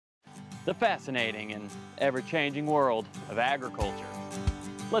the fascinating and ever-changing world of agriculture.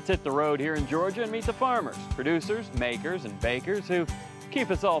 Let's hit the road here in Georgia and meet the farmers, producers, makers, and bakers who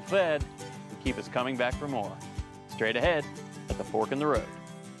keep us all fed and keep us coming back for more. Straight ahead at the Fork in the Road.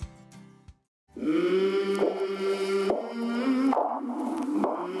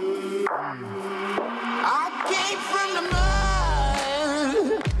 I came from the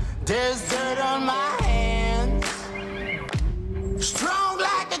mud, there's dirt on my hands, strong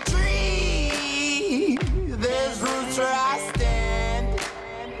like a tree, there's roots where I stand.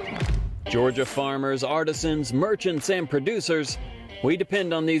 Georgia farmers, artisans, merchants, and producers, we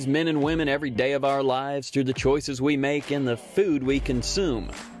depend on these men and women every day of our lives through the choices we make and the food we consume.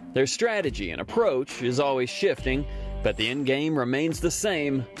 Their strategy and approach is always shifting, but the end game remains the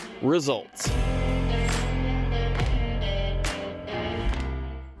same: results.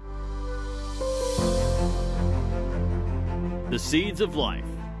 The seeds of life.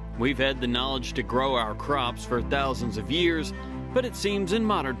 We've had the knowledge to grow our crops for thousands of years, but it seems in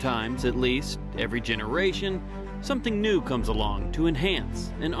modern times, at least, every generation, something new comes along to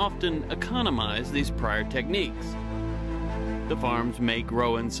enhance and often economize these prior techniques. The farms may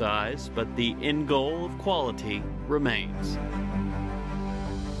grow in size, but the end goal of quality remains.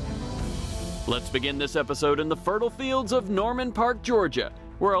 Let's begin this episode in the fertile fields of Norman Park, Georgia,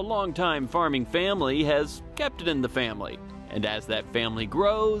 where a longtime farming family has kept it in the family. And as that family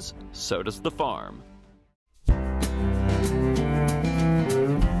grows, so does the farm.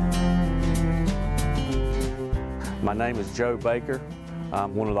 My name is Joe Baker.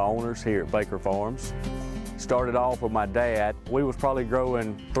 I'm one of the owners here at Baker Farms. Started off with my dad. We was probably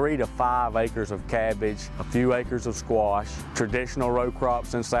growing 3 to 5 acres of cabbage, a few acres of squash, traditional row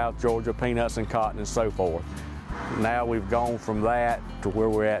crops in South Georgia, peanuts and cotton and so forth. Now we've gone from that to where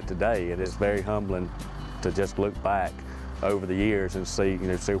we're at today. It is very humbling to just look back over the years and see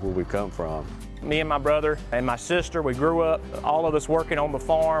where we've come from. Me and my brother and my sister, we grew up, all of us working on the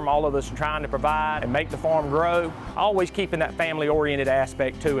farm, all of us trying to provide and make the farm grow, always keeping that family-oriented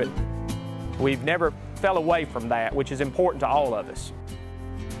aspect to it. We've never fell away from that, which is important to all of us.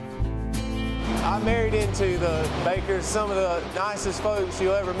 I married into the Bakers, some of the nicest folks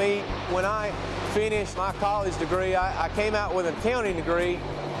you'll ever meet. When I finished my college degree, I came out with an accounting degree,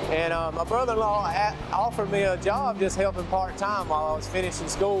 and my brother-in-law offered me a job just helping part-time while I was finishing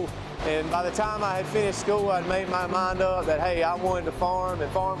school. And by the time I had finished school, I'd made my mind up that, hey, I wanted to farm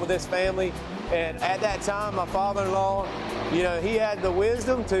and farm with this family. And at that time, my father-in-law, he had the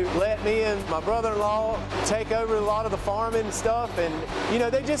wisdom to let me and my brother-in-law take over a lot of the farming and stuff. And,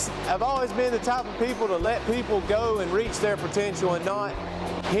 they just have always been the type of people to let people go and reach their potential and not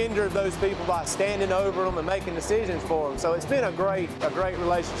hinder those people by standing over them and making decisions for them. So it's been a great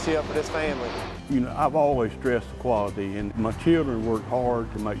relationship with this family. I've always stressed the quality, and my children worked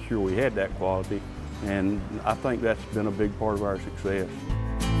hard to make sure we had that quality, and I think that's been a big part of our success.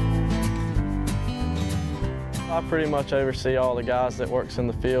 I pretty much oversee all the guys that works in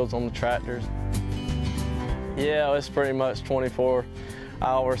the fields on the tractors. Yeah, it's pretty much 24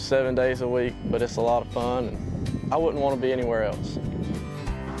 hours, 7 days a week, but it's a lot of fun, and I wouldn't want to be anywhere else.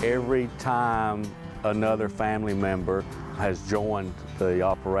 Every time another family member has joined the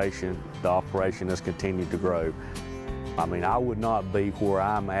operation has continued to grow. I mean, I would not be where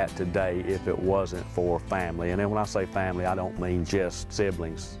I'm at today if it wasn't for family. And then when I say family, I don't mean just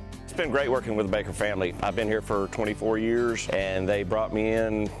siblings. It's been great working with the Baker family. I've been here for 24 years, and they brought me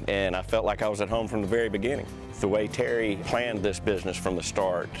in, and I felt like I was at home from the very beginning. The way Terry planned this business from the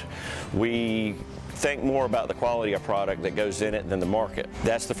start, we think more about the quality of product that goes in it than the market.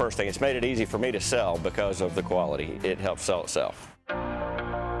 That's the first thing. It's made it easy for me to sell because of the quality. It helps sell itself.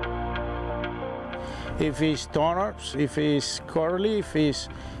 If it's turnips, if it's curly, if it's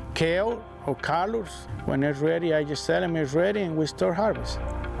kale or collards, when it's ready, I just tell them it's ready and we start harvest.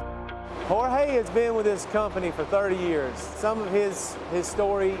 Jorge has been with this company for 30 years. Some of his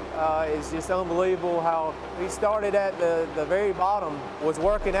story is just unbelievable, how he started at the very bottom, was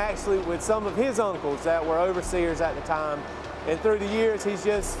working actually with some of his uncles that were overseers at the time. And through the years, he's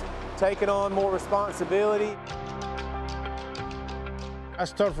just taken on more responsibility. I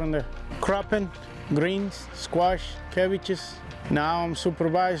start from the cropping, greens, squash, cabbages. Now I'm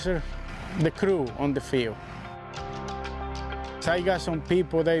supervisor, the crew on the field. So I got some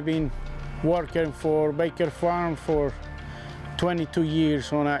people, they've been working for Baker Farm for 22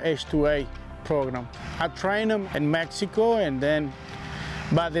 years on a H2A program. I train them in Mexico, and then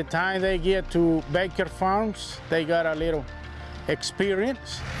by the time they get to Baker Farms, they got a little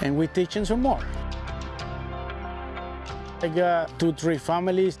experience, and we teach them some more. I got 2, 3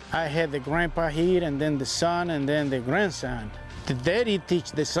 families. I had the grandpa here, and then the son, and then the grandson. the daddy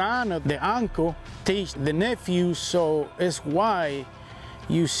teach the son, or the uncle teach the nephew, so it's why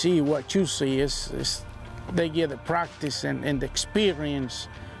you see what you see. Is they get the practice and the experience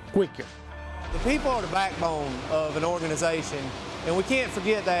quicker. The people are the backbone of an organization, and we can't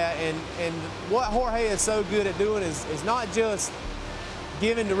forget that. And what Jorge is so good at doing is not just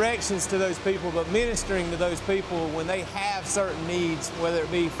giving directions to those people, but ministering to those people when they have certain needs, whether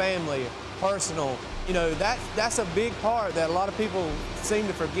it be family, personal. You know, that's a big part that a lot of people seem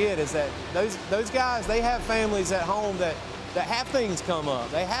to forget, is that those guys, they have families at home that have things come up.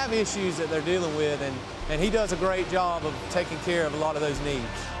 They have issues that they're dealing with, and he does a great job of taking care of a lot of those needs.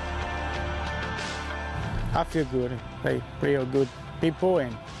 I feel good. They real good people,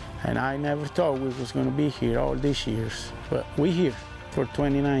 and I never thought we was going to be here all these years, but we're here for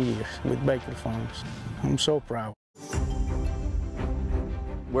 29 years with Baker Farms. I'm so proud.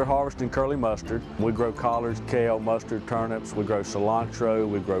 We're harvesting curly mustard. We grow collards, kale, mustard, turnips. We grow cilantro,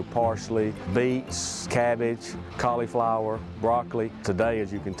 we grow parsley, beets, cabbage, cauliflower, broccoli. Today,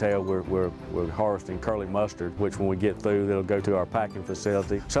 as you can tell, we're harvesting curly mustard, which when we get through, it'll go to our packing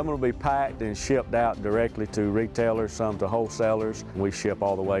facility. Some will be packed and shipped out directly to retailers, some to wholesalers. We ship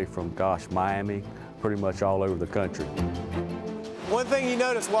all the way from, Miami, pretty much all over the country. One thing you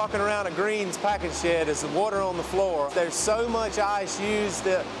notice walking around a greens packing shed is the water on the floor. There's so much ice used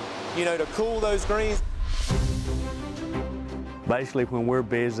to, to cool those greens. Basically, when we're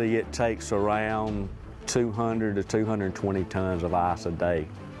busy, it takes around 200 to 220 tons of ice a day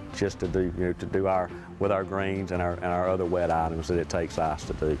just to do, with our greens and our other wet items that it takes ice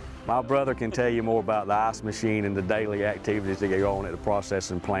to do. My brother can tell you more about the ice machine and the daily activities that go on at the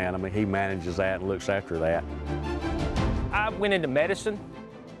processing plant. I mean, he manages that and looks after that. I went into medicine,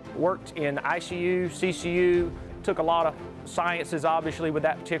 worked in ICU, CCU, took a lot of sciences, obviously, with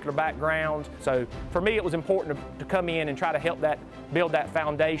that particular background. So for me, it was important to come in and try to help build that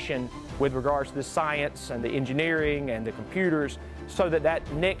foundation with regards to the science and the engineering and the computers, so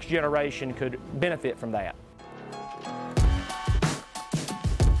that next generation could benefit from that.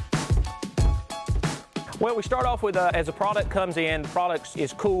 Well, we start off with, as a product comes in, the product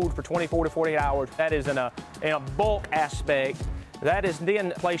is cooled for 24 to 48 hours. That is in a bulk aspect. That is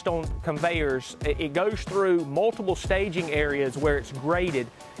then placed on conveyors. It goes through multiple staging areas where it's graded.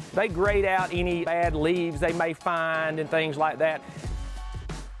 They grade out any bad leaves they may find and things like that.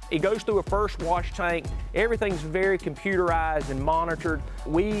 It goes through a first wash tank. Everything's very computerized and monitored.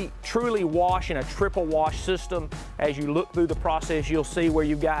 We truly wash in a triple wash system. As you look through the process, you'll see where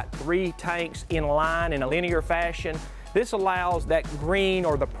you've got 3 tanks in line in a linear fashion. This allows that green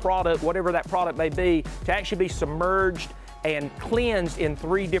or the product, whatever that product may be, to actually be submerged and cleansed in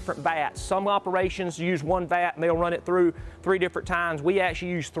 3 different vats. Some operations use 1 vat and they'll run it through 3 different times. We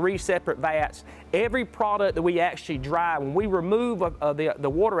actually use 3 separate vats. Every product that we actually dry, when we remove the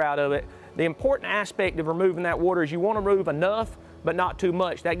water out of it, the important aspect of removing that water is you want to remove enough but not too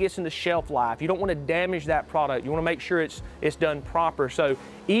much. That gets into shelf life. You don't want to damage that product. You want to make sure it's done proper. So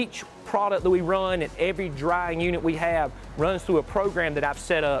each product that we run and every drying unit we have runs through a program that I've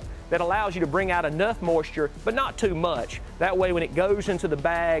set up that allows you to bring out enough moisture, but not too much. That way when it goes into the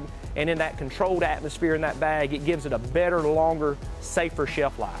bag and in that controlled atmosphere in that bag, it gives it a better, longer, safer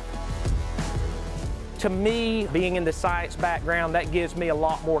shelf life. To me, being in the science background, that gives me a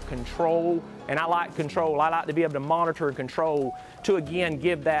lot more control, and I like control. I like to be able to monitor and control to, again,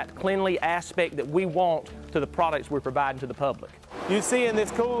 give that cleanly aspect that we want to the products we're providing to the public. You see in this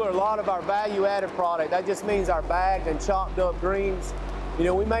cooler a lot of our value-added product. That just means our bagged and chopped up greens.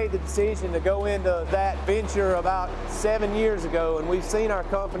 We made the decision to go into that venture about 7 years ago, and we've seen our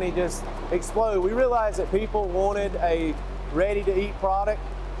company just explode. We realized that people wanted a ready-to-eat product,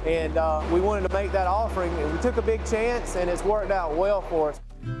 and we wanted to make that offering, and we took a big chance, and it's worked out well for us.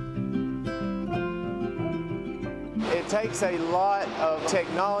 It takes a lot of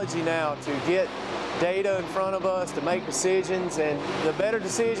technology now to get data in front of us to make decisions, and the better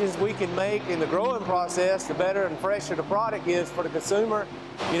decisions we can make in the growing process, the better and fresher the product is for the consumer.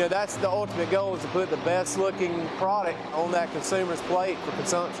 That's the ultimate goal, is to put the best looking product on that consumer's plate for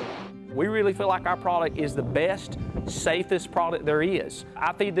consumption. We really feel like our product is the best, safest product there is.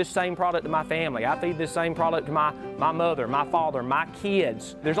 I feed this same product to my family. I feed this same product to my mother, my father, my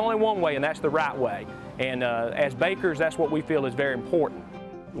kids. There's only one way, and that's the right way. And as bakers, that's what we feel is very important.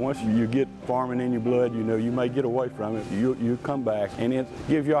 Once you get farming in your blood, you may get away from it. You come back, and it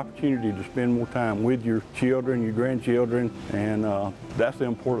gives you opportunity to spend more time with your children, your grandchildren, and that's the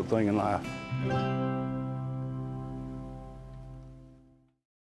important thing in life.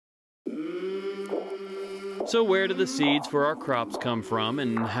 So where do the seeds for our crops come from,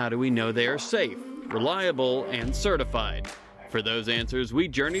 and how do we know they are safe, reliable, and certified? For those answers, we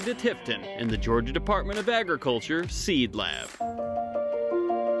journeyed to Tifton in the Georgia Department of Agriculture Seed Lab.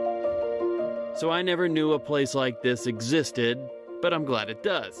 So I never knew a place like this existed, but I'm glad it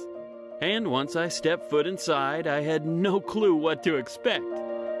does. And once I stepped foot inside, I had no clue what to expect.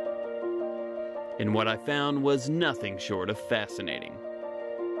 And what I found was nothing short of fascinating.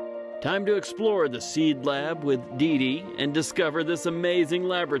 Time to explore the Seed Lab with Dee Dee and discover this amazing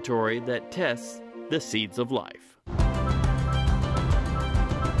laboratory that tests the seeds of life.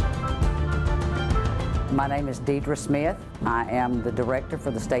 My name is Deidre Smith. I am the director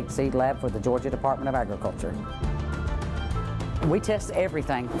for the State Seed Lab for the Georgia Department of Agriculture. We test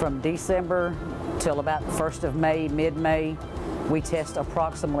everything from December till about the 1st of May, mid-May. We test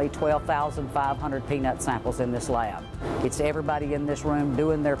approximately 12,500 peanut samples in this lab. It's everybody in this room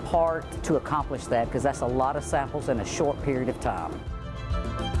doing their part to accomplish that, because that's a lot of samples in a short period of time.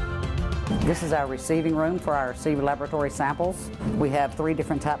 This is our receiving room for our seed laboratory samples. We have 3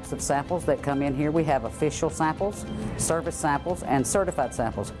 different types of samples that come in here. We have official samples, service samples, and certified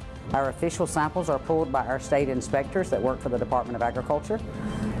samples. Our official samples are pulled by our state inspectors that work for the Department of Agriculture.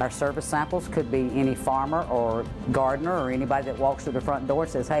 Our service samples could be any farmer or gardener or anybody that walks through the front door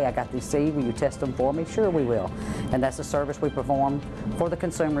and says, hey, I got these seeds, will you test them for me? Sure, we will. And that's a service we perform for the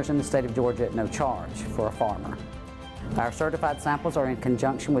consumers in the state of Georgia at no charge for a farmer. Our certified samples are in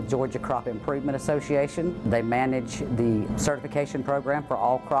conjunction with Georgia Crop Improvement Association. They manage the certification program for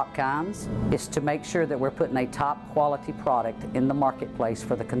all crop kinds. It's to make sure that we're putting a top quality product in the marketplace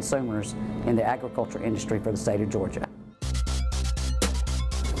for the consumers in the agriculture industry for the state of Georgia.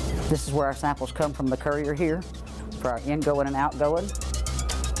 This is where our samples come from the courier here for our ingoing and outgoing.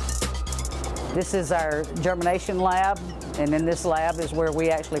 This is our germination lab, and in this lab is where we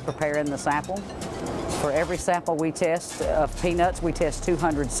actually prepare in the sample. For every sample we test of peanuts, we test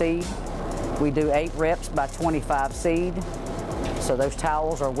 200 seed. We do 8 reps by 25 seed. So those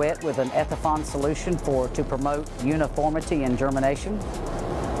towels are wet with an Ethifon solution to promote uniformity in germination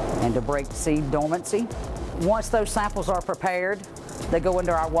and to break seed dormancy. Once those samples are prepared, they go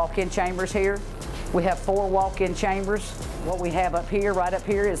into our walk-in chambers here. We have 4 walk-in chambers. What we have up here, right up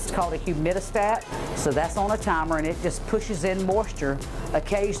here, is called a humidistat. So that's on a timer, and it just pushes in moisture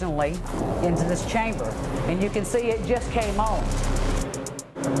occasionally into this chamber. And you can see it just came on.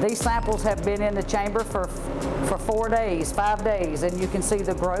 These samples have been in the chamber for 4 days, 5 days, and you can see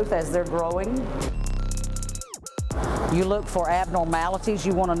the growth as they're growing. You look for abnormalities.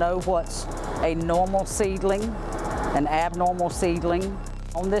 You want to know what's a normal seedling, an abnormal seedling.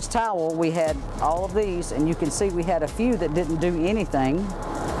 On this towel, we had all of these, and you can see we had a few that didn't do anything,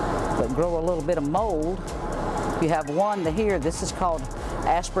 but grow a little bit of mold. You have one here, this is called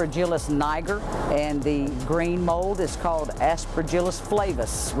Aspergillus niger, and the green mold is called Aspergillus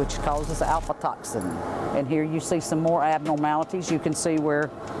flavus, which causes alpha toxin. And here you see some more abnormalities. You can see where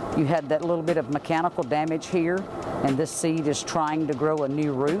you had that little bit of mechanical damage here, and this seed is trying to grow a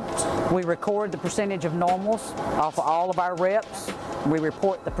new root. We record the percentage of normals off of all of our reps. We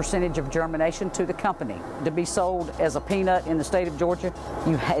report the percentage of germination to the company. To be sold as a peanut in the state of Georgia,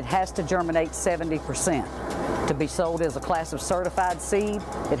 it has to germinate 70%. To be sold as a class of certified seed,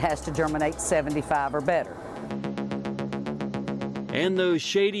 it has to germinate 75 or better. And those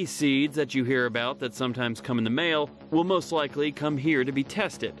shady seeds that you hear about that sometimes come in the mail will most likely come here to be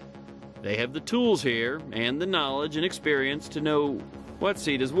tested. They have the tools here and the knowledge and experience to know what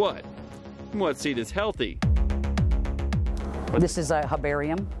seed is what, and what seed is healthy. This is a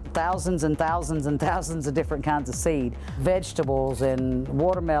herbarium. Thousands and thousands and thousands of different kinds of seed. Vegetables and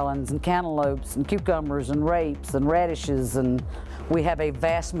watermelons and cantaloupes and cucumbers and rapes and radishes, and we have a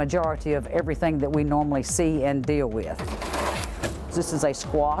vast majority of everything that we normally see and deal with. This is a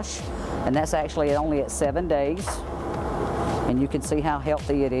squash, and that's actually only at 7 days. And you can see how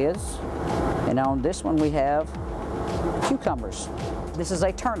healthy it is. And on this one we have cucumbers. This is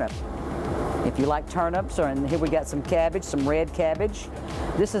a turnip. If you like turnips, and here we got some cabbage, some red cabbage.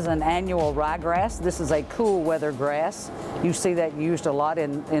 This is an annual ryegrass. This is a cool weather grass. You see that used a lot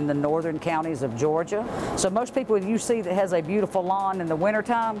in the northern counties of Georgia. So most people you see that has a beautiful lawn in the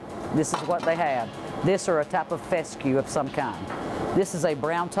wintertime, this is what they have. This or a type of fescue of some kind. This is a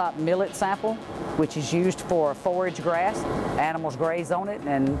brown top millet sample, which is used for forage grass. Animals graze on it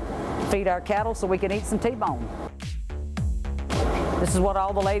and feed our cattle so we can eat some T-bone. This is what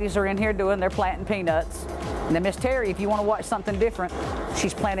all the ladies are in here doing. They're planting peanuts. And then Miss Terry, if you want to watch something different,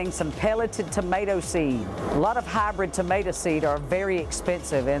 she's planting some pelleted tomato seed. A lot of hybrid tomato seed are very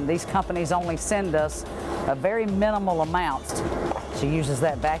expensive, and these companies only send us a very minimal amount. She uses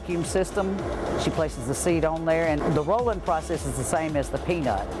that vacuum system. She places the seed on there, and the rolling process is the same as the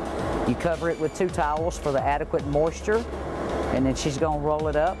peanut. You cover it with 2 towels for the adequate moisture. And then she's gonna roll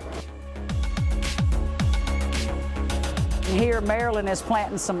it up. And here Marilyn is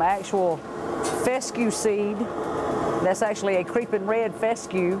planting some actual fescue seed. That's actually a creeping red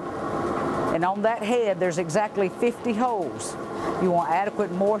fescue. And on that head, there's exactly 50 holes. You want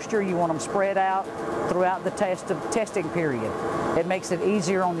adequate moisture, you want them spread out throughout the testing period. It makes it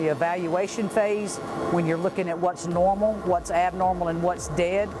easier on the evaluation phase when you're looking at what's normal, what's abnormal, and what's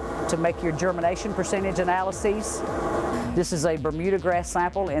dead to make your germination percentage analyses. This is a Bermuda grass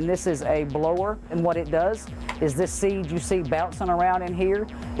sample, and this is a blower. And what it does is this seed you see bouncing around in here,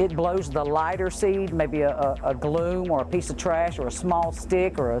 it blows the lighter seed, maybe a gloom or a piece of trash or a small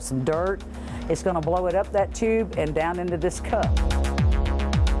stick or some dirt. It's going to blow it up that tube and down into this cup.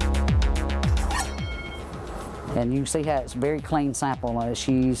 And you can see how it's a very clean sample.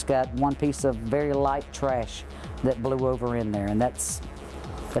 She's got one piece of very light trash that blew over in there, and that's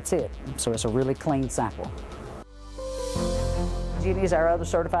it. So it's a really clean sample. Jenny is our other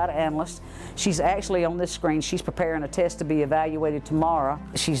certified analyst. She's actually on this screen, she's preparing a test to be evaluated tomorrow.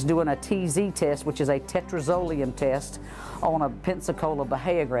 She's doing a TZ test, which is a tetrazolium test on a Pensacola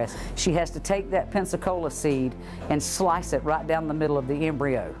bahia grass. She has to take that Pensacola seed and slice it right down the middle of the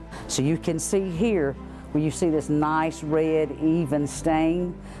embryo. So you can see here, where you see this nice red even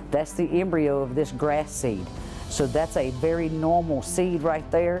stain, that's the embryo of this grass seed. So that's a very normal seed right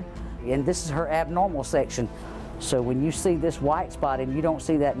there, and this is her abnormal section. So when you see this white spot and you don't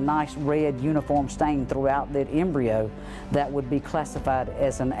see that nice red uniform stain throughout that embryo, that would be classified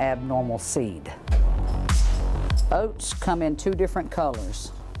as an abnormal seed. Oats come in two different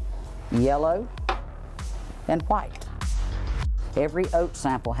colors, yellow and white. Every oat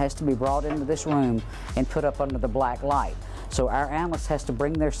sample has to be brought into this room and put up under the black light. So our analyst has to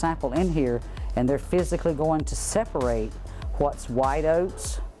bring their sample in here, and they're physically going to separate what's white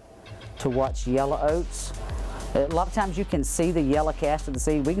oats to what's yellow oats. A lot of times you can see the yellow cast of the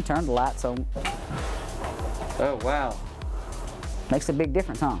seed. We can turn the lights on. Oh, wow. Makes a big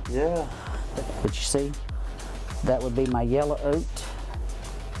difference, huh? Yeah. But you see, that would be my yellow oat,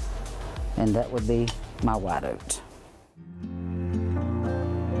 and that would be my white oat.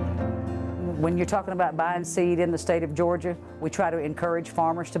 When you're talking about buying seed in the state of Georgia, we try to encourage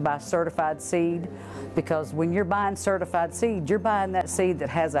farmers to buy certified seed, because when you're buying certified seed, you're buying that seed that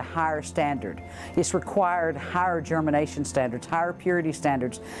has a higher standard. It's required higher germination standards, higher purity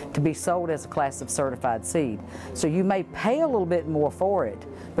standards to be sold as a class of certified seed. So you may pay a little bit more for it,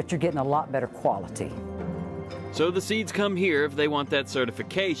 but you're getting a lot better quality. So the seeds come here if they want that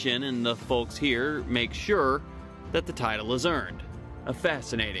certification, and the folks here make sure that the title is earned. A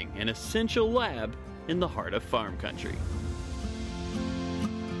fascinating and essential lab in the heart of farm country.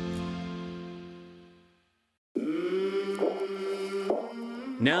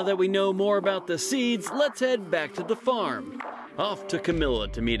 Now that we know more about the seeds, let's head back to the farm. Off to Camilla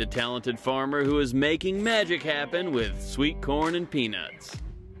to meet a talented farmer who is making magic happen with sweet corn and peanuts.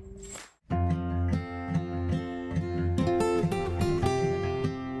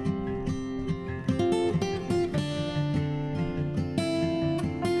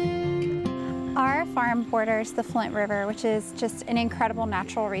 Our farm borders the Flint River, which is just an incredible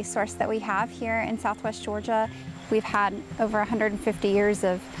natural resource that we have here in Southwest Georgia. We've had over 150 years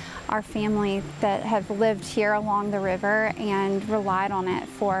of our family that have lived here along the river and relied on it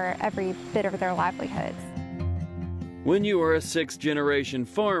for every bit of their livelihoods. When you are a sixth-generation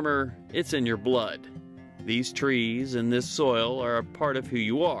farmer, it's in your blood. These trees and this soil are a part of who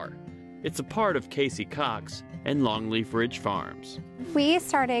you are. It's a part of Casey Cox and Longleaf Ridge Farms. We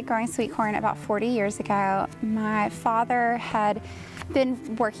started growing sweet corn about 40 years ago. My father had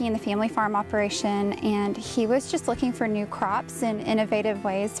been working in the family farm operation, and he was just looking for new crops and innovative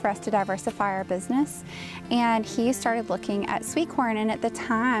ways for us to diversify our business. And he started looking at sweet corn, and at the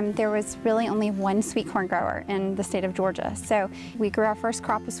time there was really only one sweet corn grower in the state of Georgia. So we grew our first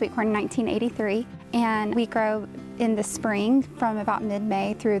crop of sweet corn in 1983, and we grow in the spring from about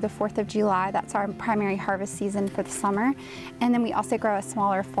mid-May through the 4th of July. That's our primary harvest season for the summer. And then we also grow a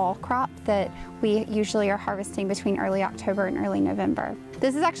smaller fall crop that we usually are harvesting between early October and early November.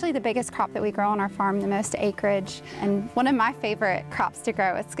 This is actually the biggest crop that we grow on our farm, the most acreage, and one of my favorite crops to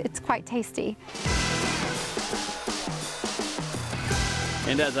grow. It's quite tasty.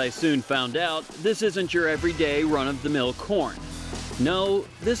 And as I soon found out, this isn't your everyday run-of-the-mill corn. No,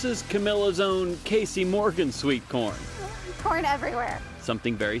 this is Camilla's own Casey Morgan sweet corn. Corn everywhere.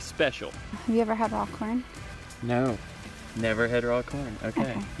 Something very special. Have you ever had raw corn? No, never had raw corn.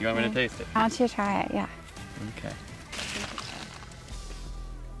 Okay. You want me to taste it? I want you to try it, yeah. Okay.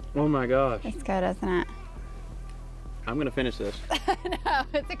 Oh my gosh. It's good, isn't it? I'm gonna finish this. No,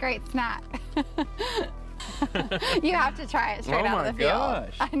 it's a great snack. You have to try it straight out of the field. Oh my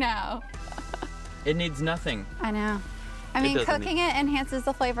gosh. I know. It needs nothing. I know. I mean, cooking it enhances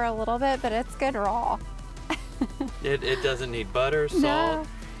the flavor a little bit, but it's good raw. It doesn't need butter, salt. No.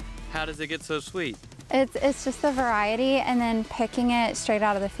 How does it get so sweet? It's just the variety, and then picking it straight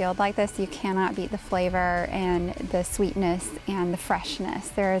out of the field like this, you cannot beat the flavor and the sweetness and the freshness.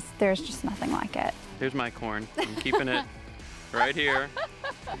 There's just nothing like it. Here's my corn. I'm keeping it right here.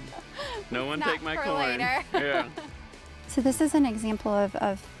 No one take my corn. Later. Yeah. So this is an example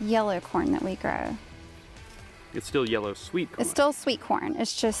of yellow corn that we grow. It's still yellow sweet corn. It's still sweet corn.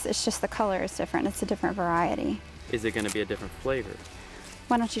 It's just the color is different. It's a different variety. Is it going to be a different flavor?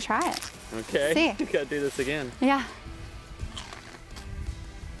 Why don't you try it? Okay. See. You gotta do this again. Yeah.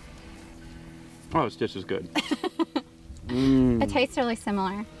 Oh, it's just as good. It tastes really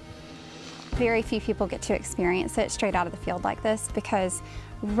similar. Very few people get to experience it straight out of the field like this, because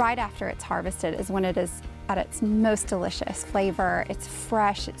right after it's harvested is when it is at its most delicious flavor. It's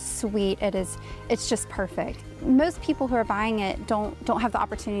fresh, it's sweet, it's just perfect. Most people who are buying it don't have the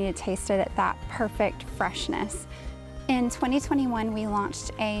opportunity to taste it at that perfect freshness. In 2021, we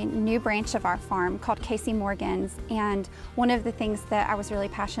launched a new branch of our farm called Casey Morgan's, and one of the things that I was really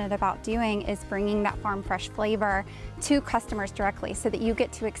passionate about doing is bringing that farm fresh flavor to customers directly, so that you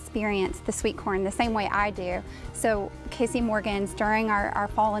get to experience the sweet corn the same way I do. So Casey Morgan's, during our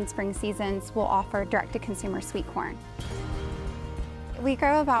fall and spring seasons, will offer direct-to-consumer sweet corn. We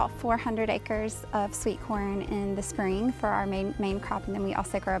grow about 400 acres of sweet corn in the spring for our main crop, and then we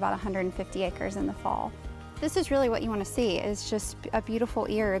also grow about 150 acres in the fall. This is really what you want to see, is just a beautiful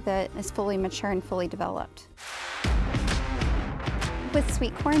ear that is fully mature and fully developed. With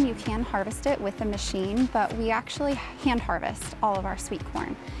sweet corn, you can harvest it with a machine, but we actually hand harvest all of our sweet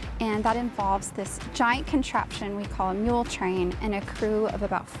corn. And that involves this giant contraption we call a mule train, and a crew of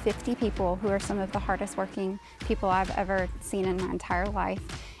about 50 people who are some of the hardest working people I've ever seen in my entire life.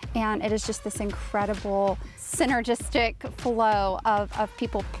 And it is just this incredible synergistic flow of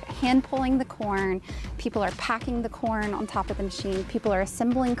people hand pulling the corn, people are packing the corn on top of the machine, people are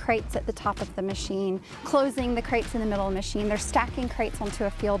assembling crates at the top of the machine, closing the crates in the middle of the machine, they're stacking crates onto a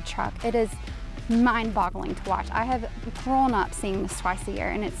field truck. It is mind-boggling to watch. I have grown up seeing this twice a year,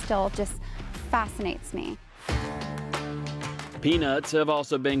 and it still just fascinates me. Peanuts have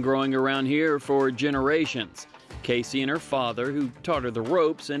also been growing around here for generations. Casey and her father, who taught her the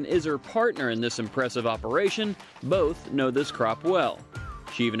ropes and is her partner in this impressive operation, both know this crop well.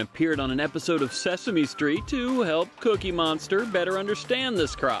 She even appeared on an episode of Sesame Street to help Cookie Monster better understand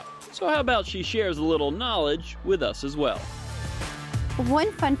this crop. So how about she shares a little knowledge with us as well.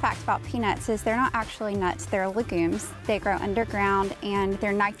 One fun fact about peanuts is they're not actually nuts, they're legumes. They grow underground and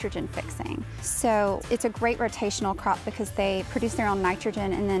they're nitrogen fixing. So it's a great rotational crop because they produce their own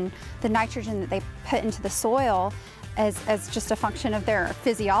nitrogen, and then the nitrogen that they put into the soil as just a function of their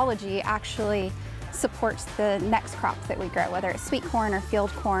physiology actually supports the next crop that we grow, whether it's sweet corn or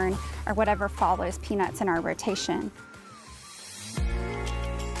field corn or whatever follows peanuts in our rotation.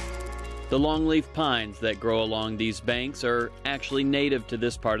 The longleaf pines that grow along these banks are actually native to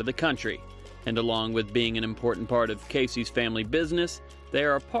this part of the country, and along with being an important part of Casey's family business, they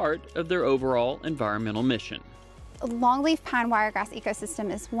are a part of their overall environmental mission. Longleaf pine wiregrass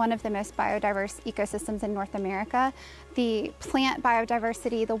ecosystem is one of the most biodiverse ecosystems in North America. The plant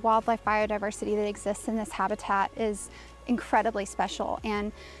biodiversity, the wildlife biodiversity that exists in this habitat is incredibly special,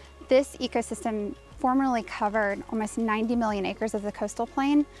 and this ecosystem formerly covered almost 90 million acres of the coastal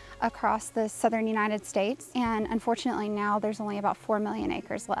plain across the southern United States, and unfortunately now there's only about 4 million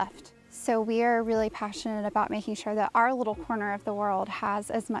acres left. So we are really passionate about making sure that our little corner of the world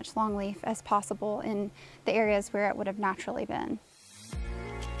has as much longleaf as possible in the areas where it would have naturally been.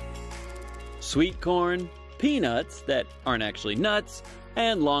 Sweet corn, peanuts that aren't actually nuts,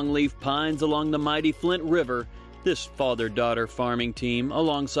 and longleaf pines along the mighty Flint River. This father-daughter farming team,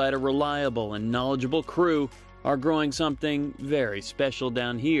 alongside a reliable and knowledgeable crew, are growing something very special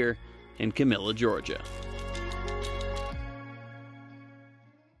down here in Camilla, Georgia.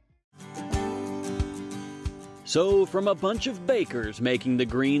 So, from a bunch of bakers making the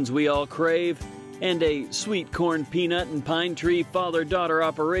greens we all crave, and a sweet corn, peanut, and pine tree father-daughter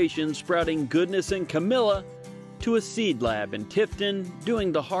operation sprouting goodness in Camilla, to a seed lab in Tifton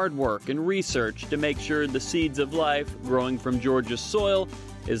doing the hard work and research to make sure the seeds of life growing from Georgia's soil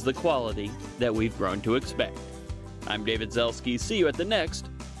is the quality that we've grown to expect. I'm David Zelski. See you at the next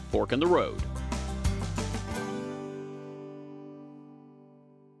Fork in the Road.